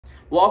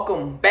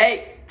Welcome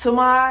back to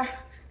my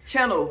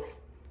channel.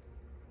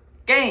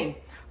 Game.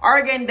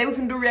 Alright, gang, today we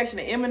finna do a reaction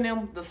to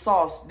Eminem, The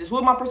Sauce. This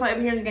was my first time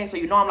ever hearing this game, so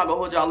you know I'm not gonna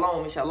hold y'all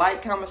long. Make sure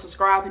like, comment,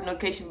 subscribe, hit the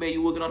notification bell.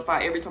 You will get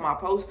notified every time I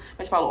post.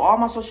 Make sure follow all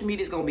my social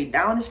media. It's gonna be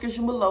down in the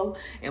description below.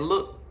 And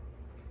look,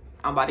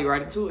 I'm about to get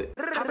right into it.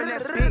 Poppin'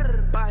 that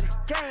big body,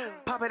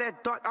 poppin'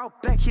 that dark all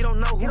black, he don't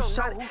know who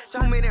shot it.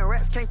 Too many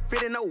rats can't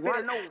fit in no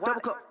wallet.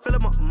 Double cup, fill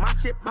him up, my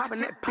shit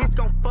poppin', that bitch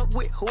gon' fuck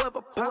with whoever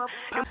pop.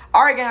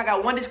 Alright, gang, I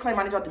got one disclaimer.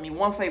 I need y'all to do me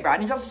one favor. I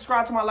need y'all to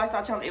subscribe to my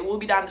lifestyle channel. It will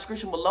be down in the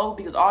description below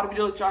because all the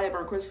videos that y'all have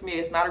requested for me,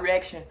 it's not a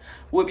reaction,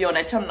 will be on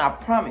that channel, and I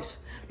promise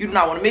you do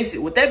not want to miss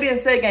it. With that being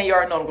said, gang, you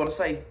already know what I'm gonna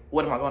say.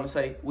 What am I gonna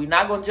say? We're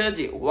not gonna judge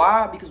it.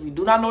 Why? Because we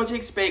do not know what to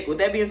expect. With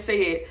that being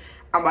said,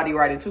 I'm about to get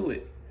right into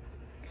it.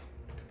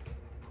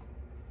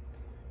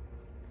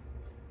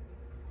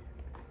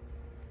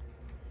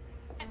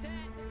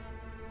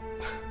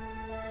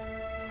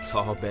 It's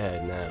all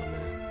bad now,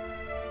 man.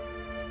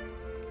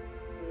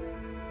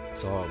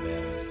 It's all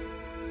bad.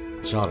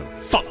 Y'all done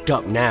fucked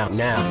up now.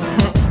 Yeah!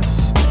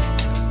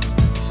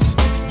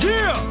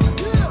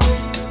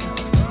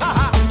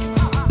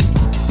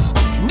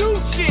 New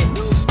shit!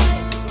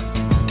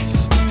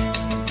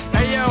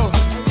 Hey, yo.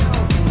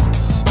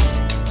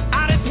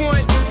 I just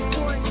want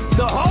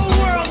the whole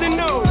world to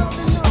know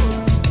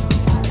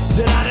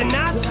that I did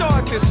not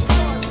start this,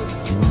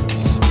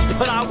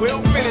 but I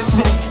will finish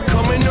it.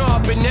 Coming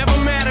up, it never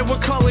mattered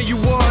what color you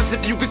was.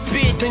 If you could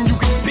spit, then you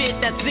could spit.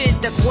 That's it,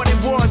 that's what it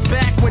was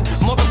back when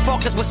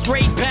motherfuckers were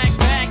straight back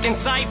and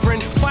ciphering,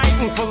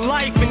 fighting for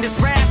life in this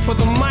rap for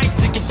the mic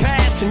to get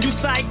past. And you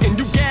psych, and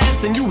you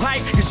gas, and you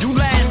hype, cause you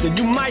last, and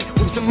you might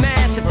with some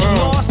mass. If you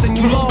lost, then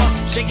you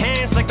lost. Shake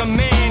hands like a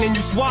man, and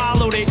you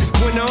swallowed it.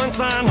 When the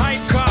unsigned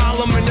hype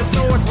column and the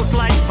source was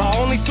like our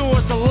only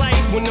source of light.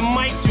 When the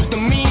mics used to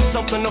mean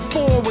something, the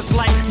 4 was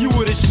like you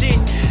were the shit.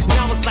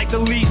 Now it's like the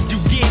least you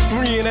get.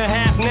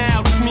 3.5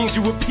 now just means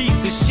you a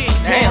piece of shit.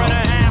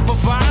 4.5 or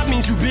 5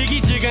 means you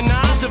Biggie, Jigga,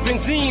 Nas, or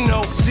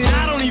Benzino. See,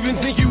 I don't even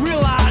think you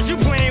realize you're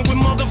playing with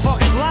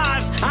motherfuckers'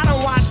 lives. I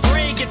don't watch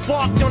Dre get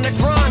fucked on the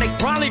chronic,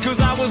 probably cause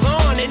I was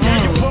on it.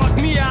 Now you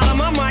fucked me out of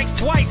my mics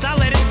twice, I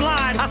let it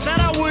slide. I said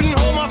I wouldn't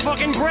hold my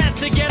fucking breath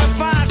to get a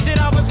 5.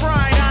 Shit, I was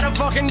right, I'd have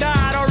fucking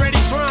died already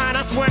trying.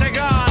 I swear to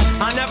God,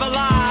 I never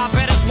lie. I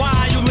bet that's why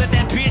you let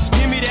that bitch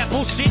give me that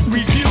bullshit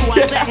review.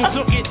 I sat and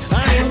took it,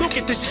 I didn't look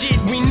at the shit.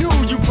 We knew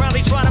you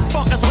probably try to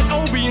fuck us with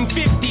Obi in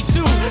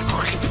 52.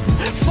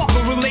 Fuck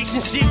a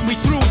relationship we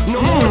threw.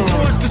 No more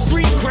source for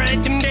street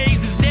cred, them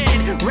days is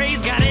dead.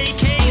 Ray's got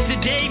AKs, the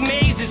Dave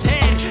Mays his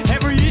head.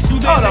 Every issue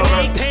there's an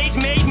 8-page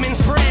made men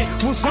spread.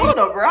 Hold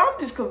up, bro. I'm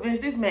just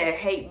convinced this man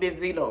hate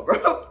Benzino,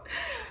 bro.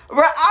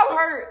 Bro, I've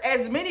heard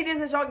as many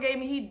disses as y'all gave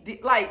me, he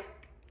did, like,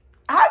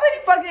 how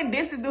many fucking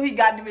disses do he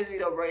got to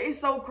Benzino, bro? It's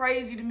so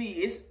crazy to me.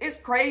 It's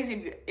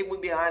crazy if we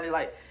be honest.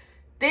 Like,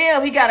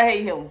 damn, he gotta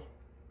hate him.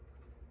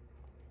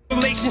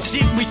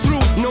 Relationship we threw.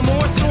 No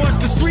more source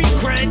for street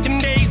cred, them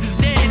days is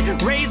dead.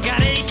 Ray's got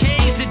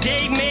AKs, the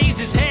Dave Mays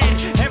his head.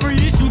 Every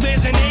issue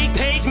there's an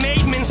 8-page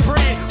made men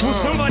spread. Will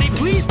somebody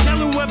please tell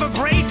whoever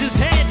braids his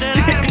head that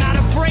I am not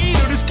afraid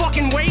of this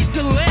fucking waste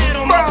of lead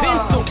on my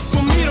pencil.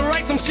 For me to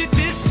write some shit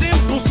this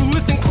simple, so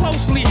listen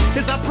closely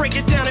as I break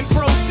it down and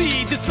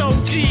proceed. This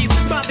OG's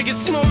about to get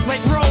smoked like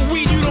raw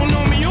weed. You don't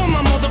know me or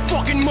my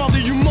motherfucking mother,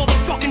 you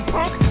motherfucking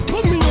punk.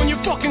 Put me on your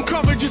fucking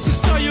cover just to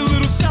sell your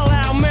little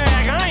sellout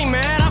mag. I ain't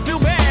mad, I feel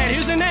bad.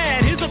 Here's an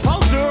ad, here's a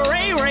poster of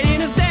Ray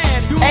and his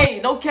dad. Hey,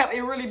 no cap,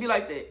 it really be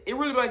like that. It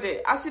really be like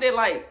that. I see that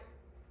like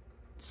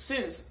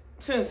since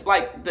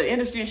like the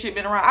industry and shit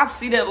been around. I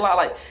see that a lot.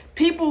 Like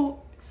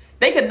people,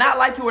 they could not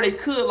like you or they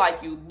could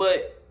like you,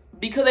 but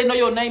because they know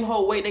your name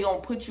whole weight, they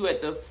gonna put you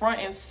at the front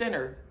and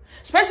center.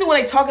 Especially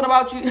when they talking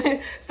about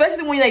you,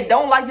 especially when they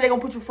don't like you, they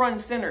gonna put you front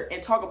and center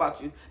and talk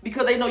about you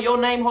because they know your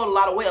name hold a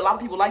lot of weight. A lot of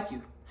people like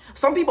you.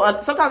 Some people,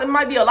 sometimes it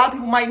might be a lot of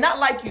people might not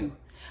like you,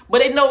 but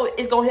they know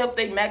it's gonna help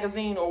their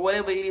magazine or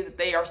whatever it is that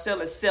they are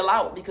selling sell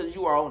out because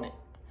you are on it.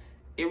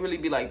 It really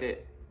be like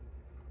that.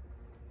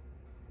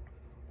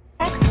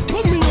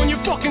 Put me on your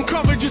fucking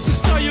cover just to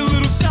sell your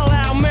little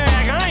sellout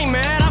mag. I ain't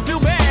mad, I feel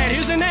bad.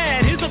 Here's an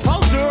ad, here's a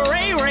poster of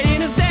Ray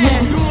and his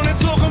dad. You wanna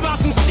talk about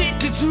some shit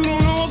that you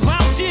don't know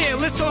about? Yeah,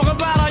 let's talk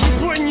about how you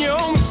putting your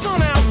own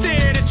son out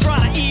there to try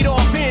to eat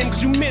off him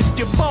cause you missed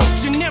your boat.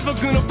 You're never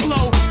gonna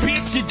blow,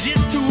 bitch, you're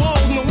just too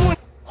old. No one.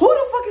 Who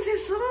the fuck is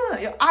his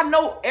son? I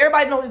know,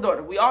 everybody knows his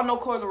daughter. We all know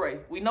Coyle Ray.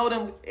 We know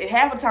them.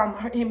 Half the time,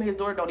 him and his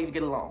daughter don't even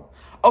get along.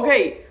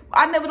 Okay,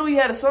 I never knew he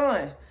had a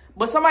son.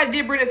 But somebody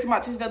did bring that to my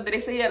attention the other day. They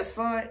say he had a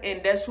son,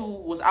 and that's who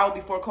was out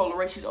before Coyle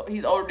Ray.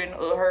 He's older than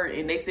her,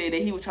 and they said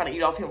that he was trying to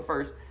eat off him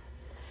first.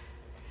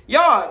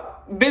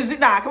 Y'all,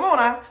 nah, come on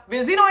now.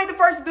 Benzino ain't the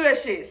first to do that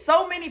shit.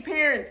 So many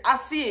parents, I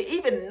see it.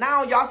 Even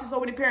now, y'all see so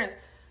many parents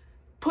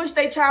push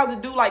their child to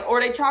do like,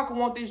 or their child can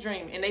want this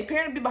dream. And they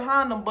parent be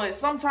behind them, but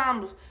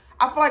sometimes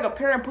I feel like a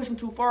parent pushing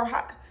too far.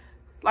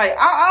 Like,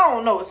 I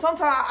don't know.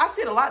 Sometimes I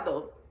see it a lot,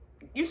 though.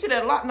 You see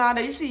that a lot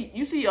nowadays.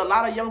 You see a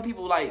lot of young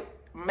people, like,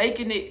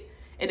 making it,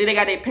 and then they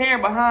got their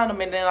parent behind them,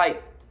 and then,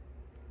 like,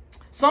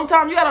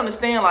 Sometimes you gotta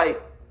understand,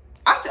 like,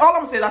 all I'm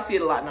gonna say is I see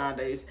it a lot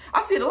nowadays.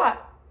 I see it a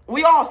lot.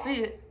 We all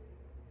see it.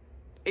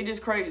 It's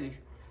just crazy.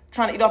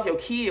 Trying to eat off your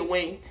kid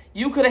when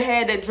you could have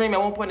had that dream at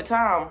one point in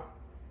time.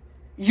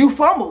 You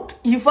fumbled.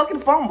 You fucking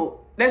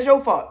fumbled. That's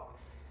your fault.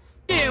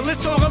 Yeah,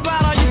 let's talk about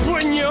how you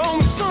putting your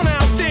own son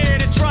out there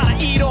to try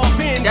to eat off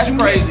in. That's you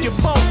crazy. Your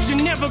boat,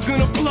 you're never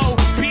gonna blow.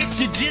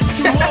 Bitch, you're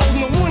just too old.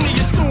 No wonder you're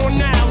sore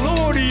now.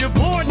 Lord, you're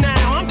bored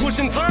now. I'm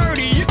pushing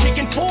 30. You're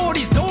kicking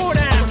 40's door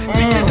down.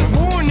 Bitch, this is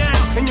war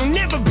now. And you'll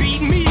never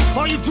beat me.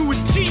 All you do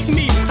is cheat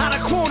me out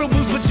of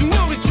quotables. But you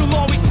know that you'll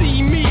always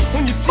see me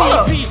on your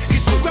TV.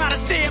 Cause you gotta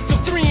stay up till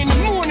 3 in the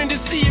morning to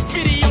see a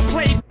video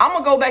played. I'm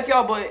gonna go back,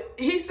 y'all, but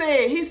he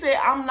said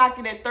I'm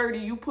knocking at 30.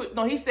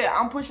 He said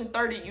I'm pushing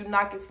 30. You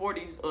knocking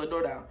 40's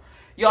door down.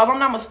 Y'all, if I'm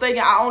not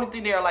mistaken, I only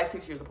think they are like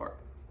 6 years apart.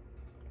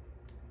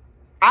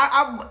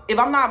 I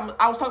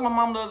was talking to my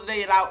mom the other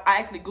day, and I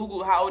actually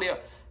Googled how old they are.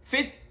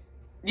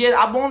 Yeah,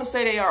 I want to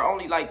say they are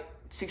only like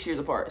 6 years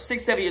apart,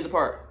 6, 7 years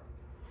apart.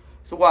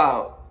 It's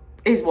wild.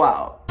 It's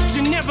wild.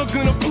 You're never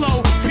gonna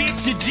blow,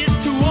 bitch. You're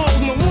just too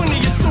old. No wonder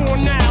you're sore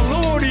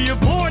now. Lord, you're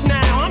bored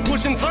now. I'm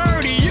pushing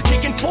 30. You're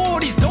kicking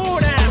 40's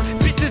door down.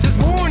 Bitch, this is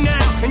war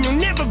now, and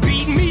you'll never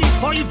beat me.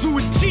 All you do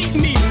is cheat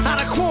me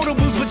out of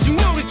quotables, but you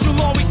know that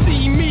you'll always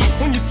see me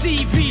on your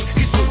TV.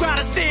 Cause you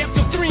gotta stay up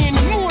till 3 in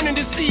the morning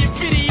to see a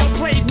video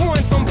played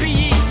once on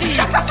BET.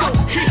 So,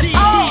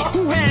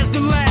 who has the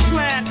last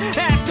laugh?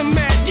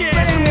 Aftermath, yeah,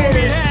 on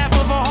behalf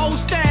of a whole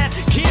staff.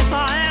 Kiss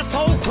our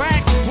asshole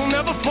cracks. We'll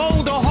never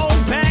fold or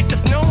hold back.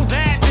 Just know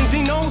that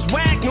Benzino's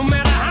whack. No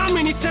matter how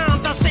many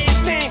times I say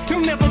his name,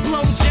 he'll never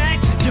blow jack.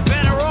 You're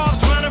better off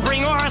trying to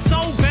bring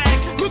RSO back.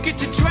 Look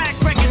at your track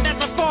record,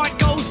 that's how far it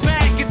goes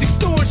back. It's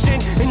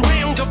extortion and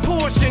rounds a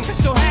portion.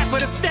 So half of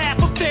the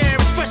staff up there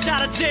is fresh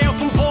out of jail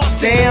from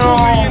Boston.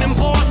 Damn. In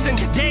Boston,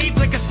 Dave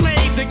like a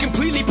slave. They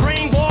completely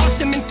brainwashed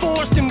him and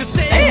forced him to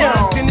stay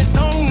locked in his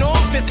own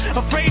office.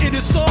 Afraid of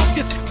the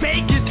softest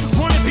fakest.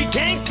 Wanna be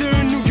gangster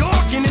in New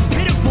York, and it's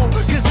pitiful.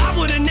 Cause I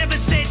would've never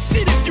said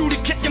shit if you'd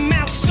have kept your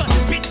mouth shut.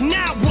 Bitch,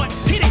 now what?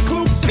 Hit it,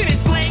 clue, spin it,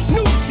 slay,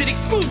 new shit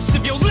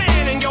exclusive. Your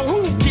land and your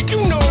who, kid,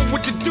 you know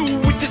what to do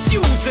with this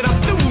use that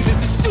I'm through. This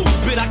is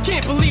stupid. I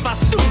can't believe I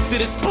stooped to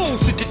this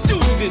bullshit to do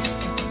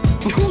this.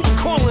 And who you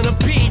calling a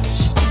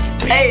bitch?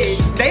 Hey,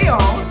 they on.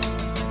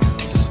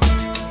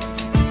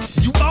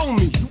 You owe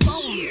me.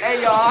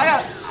 Hey, y'all, I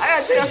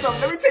gotta tell y'all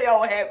something. Let me tell y'all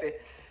what happened.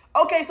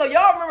 Okay, so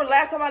y'all remember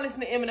last time I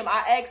listened to Eminem,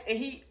 I asked, and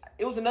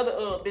it was another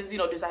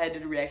Benzino diss I had to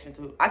do the reaction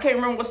to. I can't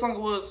remember what song it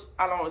was.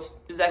 I don't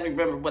exactly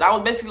remember, but I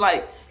was basically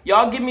like,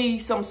 y'all give me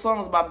some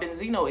songs by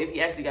Benzino if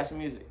he actually got some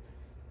music.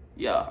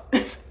 Yeah.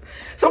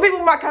 Some people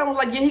in my comment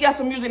was like, yeah, he got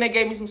some music, and they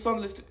gave me some songs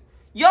to listen to.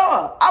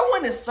 Y'all, I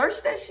went and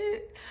searched that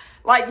shit.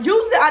 Like,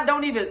 usually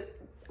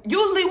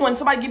when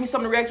somebody give me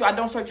something to react to, I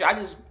don't search it. I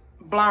just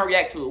blind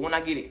react to it when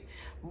I get it.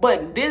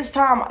 But this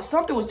time,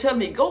 something was telling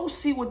me, go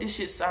see what this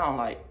shit sound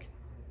like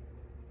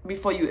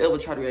before you ever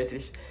try to react to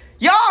this.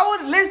 Y'all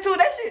would listen to it.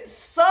 That shit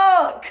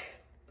suck.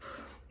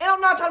 And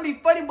I'm not trying to be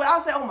funny, but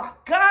I'll say, oh my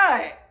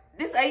God,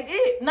 this ain't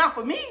it. Not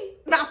for me.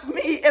 Not for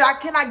me. And I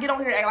cannot get on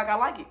here and act like I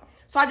like it.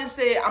 So I just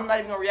said, I'm not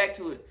even going to react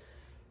to it.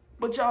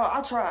 But y'all,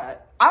 I tried.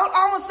 I'm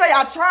going to say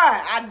I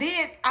tried. I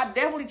did. I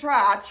definitely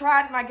tried. I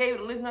tried and I gave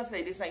it a listen. I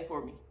said, this ain't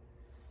for me.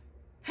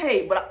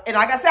 Hey, and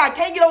like I said, I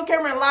can't get on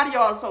camera and lie to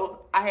y'all,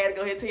 so I had to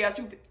go ahead and tell y'all the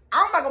truth.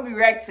 I'm not going to be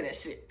reacting to that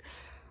shit.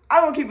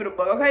 I'm going to keep it a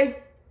bug, okay?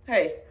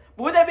 Hey,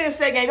 but with that being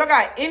said, gang, if y'all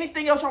got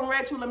anything else y'all want to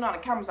react to, let me know in the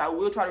comments. I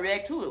will try to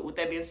react to it. With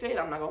that being said,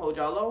 I'm not going to hold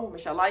y'all long.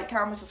 Make sure y'all like,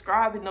 comment,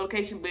 subscribe, hit the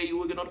notification bell. You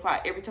will get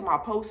notified every time I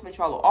post. Make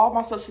sure you follow all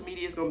my social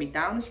media. It's going to be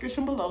down in the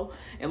description below.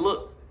 And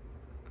look,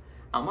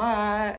 I'm alright.